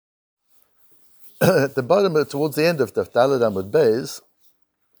at the bottom, towards the end of Daf Daled Amud Beis,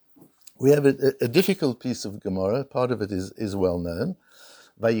 we have a difficult piece of Gemara. Part of it is well known.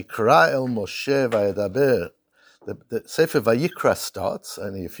 Vayikra el Moshe vayadaber. The Sefer Vayikra starts,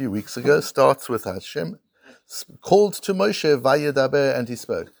 only a few weeks ago, starts with Hashem called to Moshe vayadaber, and he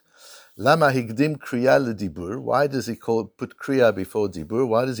spoke. Lama higdim kriya ledibur. Why does he put kriya before dibur?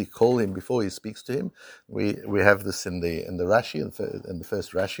 Why does he call him before he speaks to him? We have this in the Rashi, in the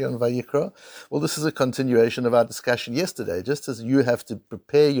first Rashi on Vayikra. Well, this is a continuation of our discussion yesterday. Just as you have to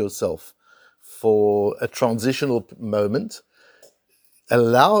prepare yourself for a transitional moment,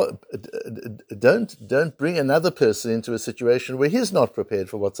 don't bring another person into a situation where he's not prepared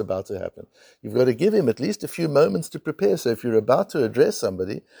for what's about to happen. You've got to give him at least a few moments to prepare. So if you're about to address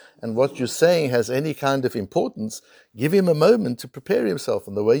somebody and what you're saying has any kind of importance, give him a moment to prepare himself.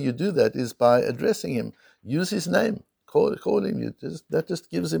 And the way you do that is by addressing him. Use his name. Call him. That just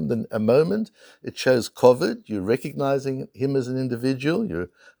gives him a moment. It shows kavod. You're recognizing him as an individual. You're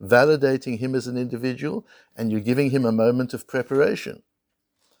validating him as an individual. And you're giving him a moment of preparation.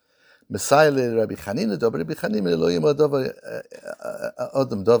 Messiah Rabbi Chanina, Rabbi Chanina lo yimod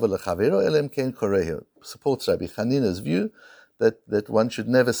adam davar lechavero elem ken korehu. Supports Rabbi Chanina's view that one should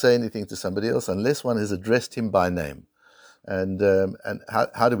never say anything to somebody else unless one has addressed him by name. And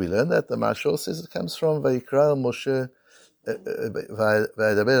how do we learn that? The Mashal says it comes from Vayikra Moshe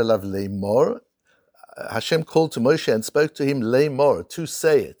vayadaber elav leimor. Hashem called to Moshe and spoke to him leimor, to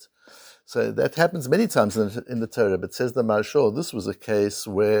say it. So that happens many times in the Torah, but says the Marshal, this was a case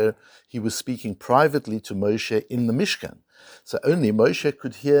where he was speaking privately to Moshe in the Mishkan. So only Moshe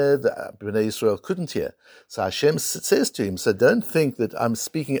could hear, the Bnei Israel couldn't hear. So Hashem says to him, so don't think that I'm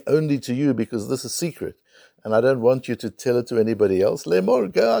speaking only to you because this is secret, and I don't want you to tell it to anybody else. Lemor,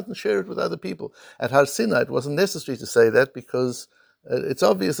 go out and share it with other people. At Har Sinai, it wasn't necessary to say that because it's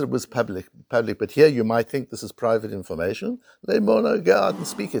obvious that it was public, but here you might think this is private information. Lemor, no, go out and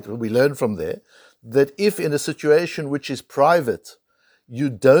speak it. We learn from there that if in a situation which is private, you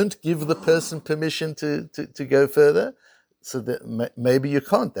don't give the person permission to go further, so that maybe you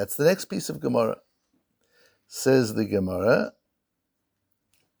can't. That's the next piece of Gemara. Says the Gemara,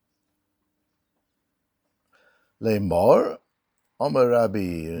 Lemor, Omer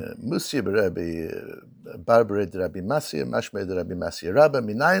Rabbi Musya Rabbi Barbared Rabbi Masya Mashmed Rabbi Masya Rabbi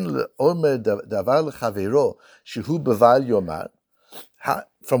Minayin Omer Davar Chavero Shehu Beval Yomar.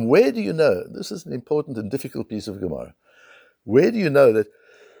 From where do you know? This is an important and difficult piece of Gemara. Where do you know that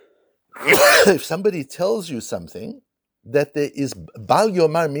if somebody tells you something that there is Bal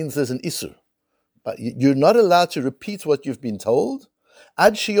Yomar means there's an Isur, but you're not allowed to repeat what you've been told.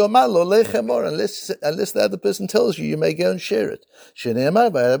 Ad sheyomar lo lechemor, unless the other person tells you, you may go and share it.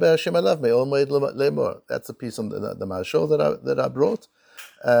 Shene'emar v'yaraber Hashem alav me'ol moed lemor. That's a piece on the Mashal that I brought.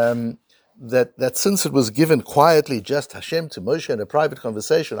 That since it was given quietly, just Hashem to Moshe in a private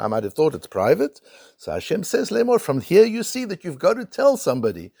conversation, I might have thought it's private. So Hashem says, lemor, from here you see that you've got to tell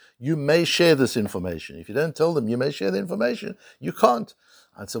somebody you may share this information. If you don't tell them you may share the information, you can't.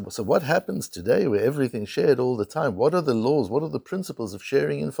 And so what happens today where everything's shared all the time? What are the laws? What are the principles of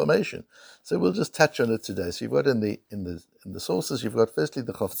sharing information? So we'll just touch on it today. So you've got in the sources, you've got firstly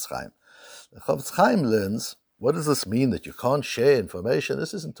the Chofetz Chaim. The Chofetz Chaim learns, what does this mean that you can't share information?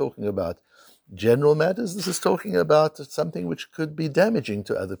 This isn't talking about general matters. This is talking about something which could be damaging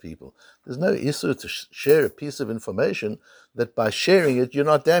to other people. There's no issue to share a piece of information that by sharing it, you're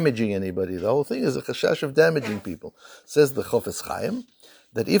not damaging anybody. The whole thing is a chashash of damaging people. Says the Chofetz Chaim,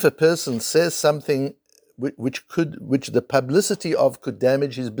 that if a person says something which the publicity of could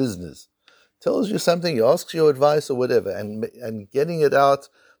damage his business, tells you something, he asks your advice or whatever, and getting it out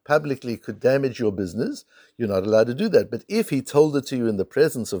publicly could damage your business, you're not allowed to do that. But if he told it to you in the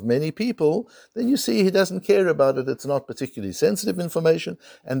presence of many people, then you see he doesn't care about it. It's not particularly sensitive information,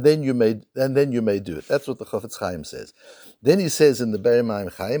 and then you may do it. That's what the Chofetz Chaim says. Then he says in the Be'er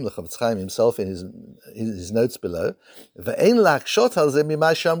Mayim Chaim, the Chofetz Chaim himself in his notes below, Ve'ein lakshot al ze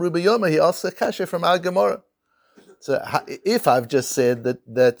mimah she'amru b'yoma, he asks a kasha from our Gemara. So if I've just said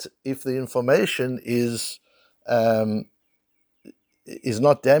that if the information is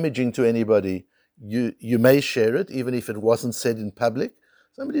not damaging to anybody, you may share it, even if it wasn't said in public.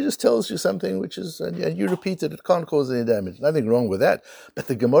 Somebody just tells you something which is, and you repeat it, it can't cause any damage. Nothing wrong with that. But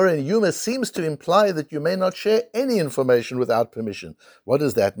the Gemara in Yuma seems to imply that you may not share any information without permission. What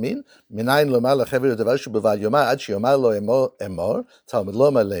does that mean? Minayin lomar lechever davar shu beval yomar ad sheyomar lo emor, Talmud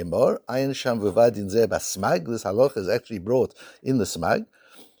lomar leemor, ayin sham v'vad in zeh basmag. This halacha is actually brought in the smag.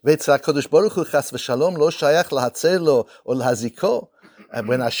 Ve'etzla Kodesh Baruch Hu chas v'shalom lo shayach lahatzer lo or lahaziko. And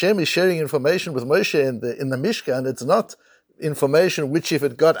when Hashem is sharing information with Moshe in the Mishkan, it's not information which, if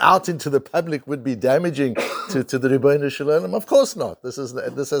it got out into the public, would be damaging to the Ribbono Shel Olam? Of course not. This is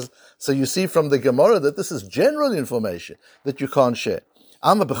so you see from the Gemara that this is general information that you can't share.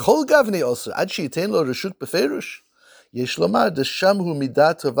 Ama b'chol gavni also ad she'yitein lo reshut beferush. יש לומר, דשם הוא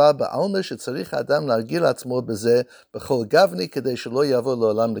מידה טובה בעלמא שצריך האדם להרגיל עצמו בזה בכל גבני כדי שלא יבוא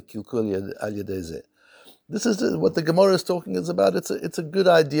לעולם לקלקול על ידי זה. This is what the Gemara is talking about. It's a good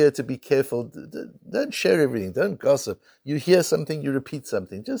idea to be careful. Don't share everything. Don't gossip. You hear something, you repeat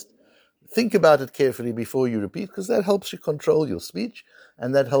something. Just think about it carefully before you repeat, because that helps you control your speech,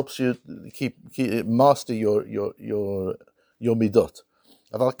 and that helps you keep master your midot.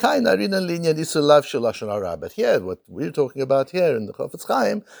 But here, what we're talking about here in the Chofetz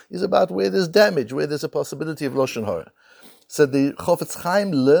Chaim is about where there's damage, where there's a possibility of Lashon Hara. So the Chofetz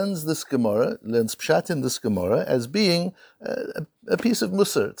Chaim learns this Gemara, learns Pshat in this Gemara as being a piece of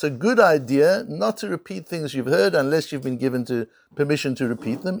Musar. It's a good idea not to repeat things you've heard unless you've been given permission to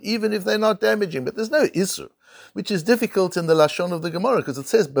repeat them, even if they're not damaging. But there's no Isur, which is difficult in the Lashon of the Gemara, because it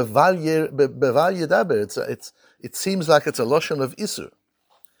says Beval Yedaber. It seems like it's a Lashon of Isur.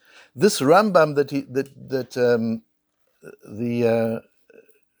 This Rambam the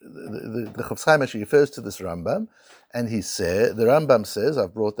Chofetz Chaim actually refers to this Rambam, and the Rambam says,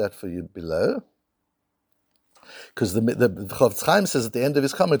 I've brought that for you below, because the Chofetz Chaim says at the end of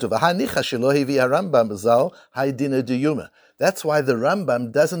his comment, that's why the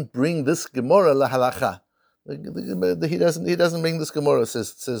Rambam doesn't bring this Gemara lahalacha. He doesn't bring this Gemara,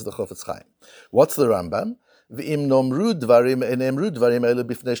 says the Chofetz Chaim. What's the Rambam? If a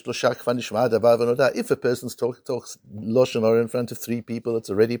person talks Lashon Hara in front of three people, it's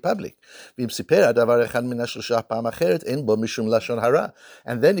already public. And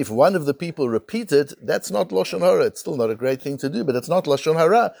then if one of the people repeat it, that's not Lashon Hara. It's still not a great thing to do, but it's not Lashon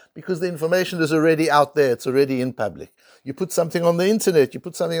Hara because the information is already out there. It's already in public. You put something on the internet, you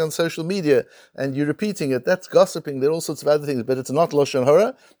put something on social media, and you're repeating it. That's gossiping. There are all sorts of other things, but it's not Lashon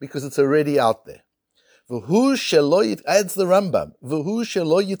Hara because it's already out there. Adds the Rambam.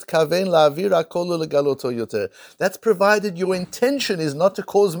 That's provided your intention is not to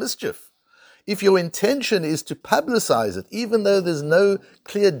cause mischief. If your intention is to publicize it, even though there's no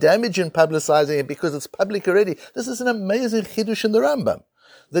clear damage in publicizing it because it's public already, this is an amazing chidush in the Rambam.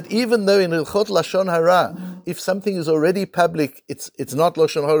 That even though in Hilchot Lashon Hara, if something is already public, it's not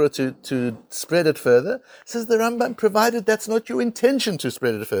Lashon Hara to spread it further. Says the Rambam, provided that's not your intention to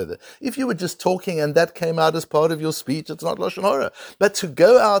spread it further. If you were just talking and that came out as part of your speech, it's not Lashon Hara. But to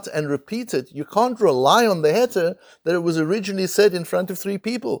go out and repeat it, you can't rely on the heter that it was originally said in front of three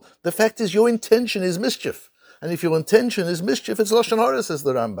people. The fact is your intention is mischief. And if your intention is mischief, it's Lashon Hara, says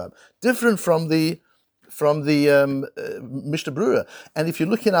the Rambam. Different from the Mishnah Brura. And if you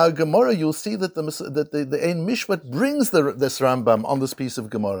look in our Gemara, you'll see that the Ein Mishpat brings this Rambam on this piece of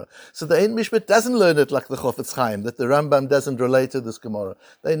Gemara. So the Ein Mishpat doesn't learn it like the Chofetz Chaim, that the Rambam doesn't relate to this Gemara.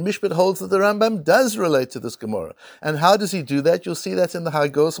 The Ein Mishpat holds that the Rambam does relate to this Gemara. And how does he do that? You'll see that in the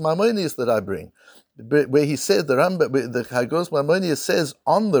Hagos Maimonides that I bring, where he said the Hagos Maimonides says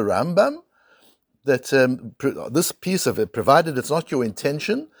on the Rambam that this piece of it, provided it's not your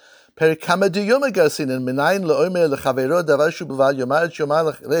intention, he brings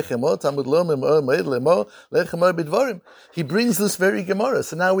this very Gemara.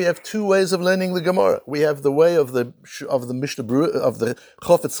 So now we have two ways of learning the Gemara. We have the way of the Mishnah Berurah, of the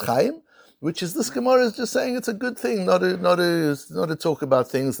Chofetz Chaim, which is this Gemara is just saying it's a good thing, not to talk about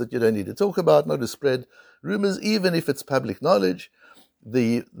things that you don't need to talk about, not to spread rumors, even if it's public knowledge.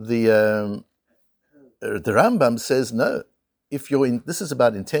 The Rambam says no. This is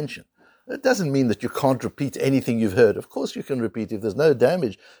about intention. It doesn't mean that you can't repeat anything you've heard. Of course you can repeat if there's no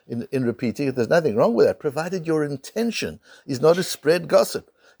damage in repeating it. There's nothing wrong with that, provided your intention is not to spread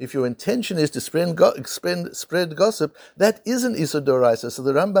gossip. If your intention is to spread gossip, that is an Isur Doraisa. So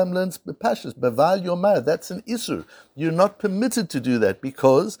the Rambam learns Pashas, Beval Yomar, that's an Isur. You're not permitted to do that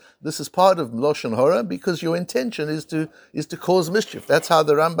because this is part of Lashon Hara, because your intention is to cause mischief. That's how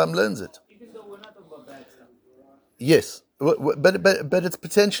the Rambam learns it. Even though we're not talking about bad stuff. Yes. But it's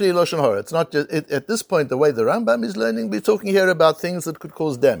potentially Lashon Hara. It's not just at this point the way the Rambam is learning. We're talking here about things that could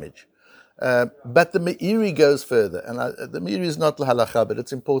cause damage. But the Meiri goes further, and the Meiri is not halacha, but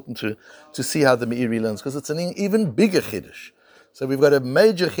it's important to see how the Meiri learns, because it's an even bigger chiddush. So we've got a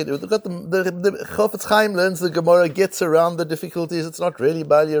major chiddush. We've got the Chofetz Chaim learns the Gemara, gets around the difficulties. It's not really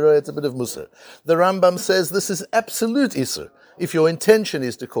Bal Yeroy, it's a bit of Musar. The Rambam says this is absolute Isur if your intention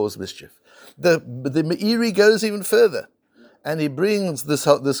is to cause mischief. The Meiri goes even further, and he brings this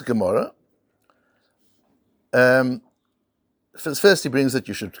Gemara. First, he brings that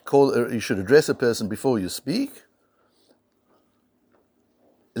you should address a person before you speak.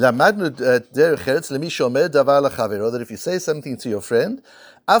 למדנו דרך ארץ למי שאומר דבר לחברו, that if you say something to your friend,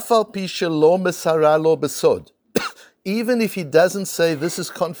 אף על פי שלא מסרה לו בסוד, even if he doesn't say this is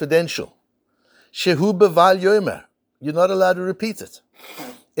confidential, שהוא בבל יאמר, you're not allowed to repeat it.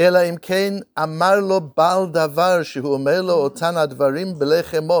 אלא אם כן אמר לו בעל דבר שהוא אומר לו אותן הדברים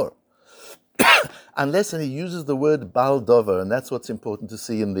בלך אמור. Unless, and he uses the word Baal Dover, and that's what's important to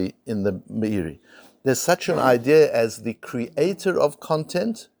see in the Meiri. There's such an idea as the creator of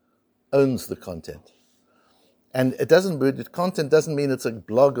content owns the content. And content doesn't mean it's a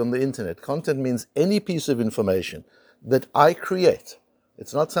blog on the internet. Content means any piece of information that I create.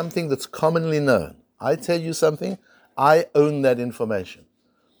 It's not something that's commonly known. I tell you something, I own that information.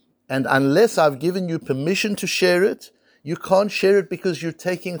 And unless I've given you permission to share it, you can't share it because you're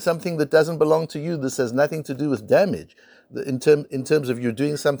taking something that doesn't belong to you. This has nothing to do with damage. In terms of you're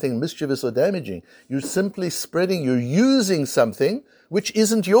doing something mischievous or damaging, you're simply spreading, you're using something which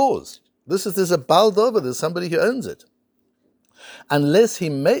isn't yours. There's a Baal Dover, there's somebody who owns it. Unless he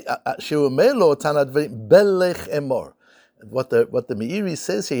may, belech emor. What the Meiri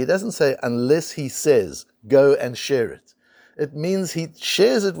says here, he doesn't say unless he says, go and share it. It means he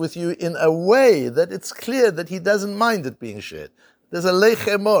shares it with you in a way that it's clear that he doesn't mind it being shared. There's a lech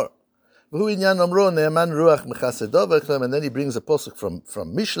emor. And then he brings a posuk from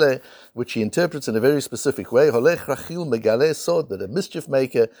Mishle, which he interprets in a very specific way. That a mischief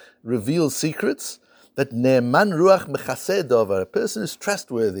maker reveals secrets. That ne'eman ruach mechaseh dover, a person who's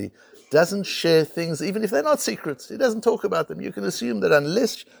trustworthy, doesn't share things, even if they're not secrets. He doesn't talk about them. You can assume that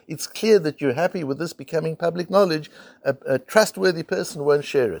unless it's clear that you're happy with this becoming public knowledge, a trustworthy person won't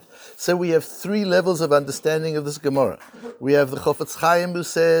share it. So we have three levels of understanding of this Gemara. We have the Chofetz Chaim who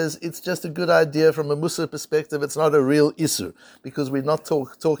says it's just a good idea from a Musar perspective. It's not a real Isur, because we're not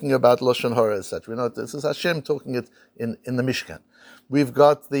talking about Lashon Hara as such. This is Hashem talking it in the Mishkan. We've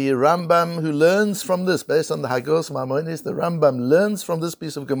got the Rambam who learns from this, based on the Hagos Maimonis. The Rambam learns from this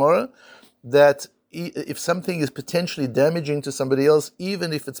piece of Gemara that if something is potentially damaging to somebody else,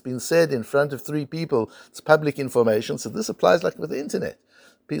 even if it's been said in front of three people, it's public information. So this applies like with the internet.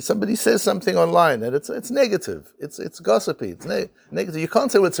 Somebody says something online and it's negative, it's gossipy, it's negative. You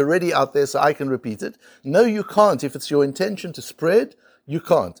can't say, well, it's already out there so I can repeat it. No, you can't. If it's your intention to spread, you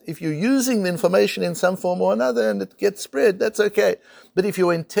can't. If you're using the information in some form or another and it gets spread, that's okay. But if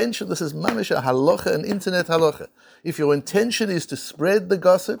your intention, this is mamish a halacha, an internet halacha. If your intention is to spread the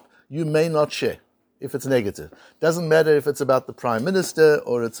gossip, you may not share if it's negative. Doesn't matter if it's about the prime minister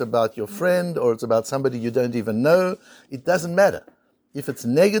or it's about your friend or it's about somebody you don't even know. It doesn't matter. If it's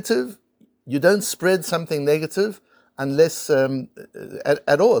negative, you don't spread something negative unless,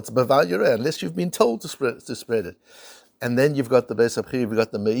 at all, it's baval yoreh, unless you've been told to spread it. And then you've got the Beis Abchir, you've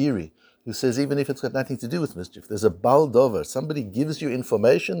got the Meiri, who says even if it's got nothing to do with mischief, there's a Baal Dover. Somebody gives you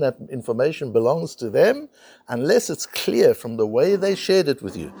information, that information belongs to them, unless it's clear from the way they shared it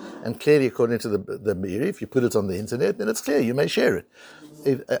with you. And clearly, according to the Meiri, if you put it on the internet, then it's clear, you may share it.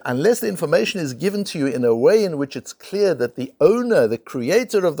 Unless the information is given to you in a way in which it's clear that the owner, the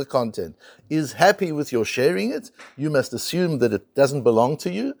creator of the content, is happy with your sharing it, you must assume that it doesn't belong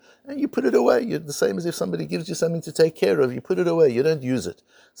to you, and you put it away. You're the same as if somebody gives you something to take care of. You put it away. You don't use it.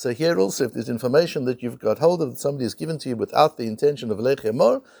 So here also, if there's information that you've got hold of that somebody has given to you without the intention of lech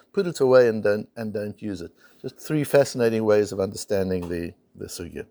emor, put it away and don't use it. Just three fascinating ways of understanding the sugya.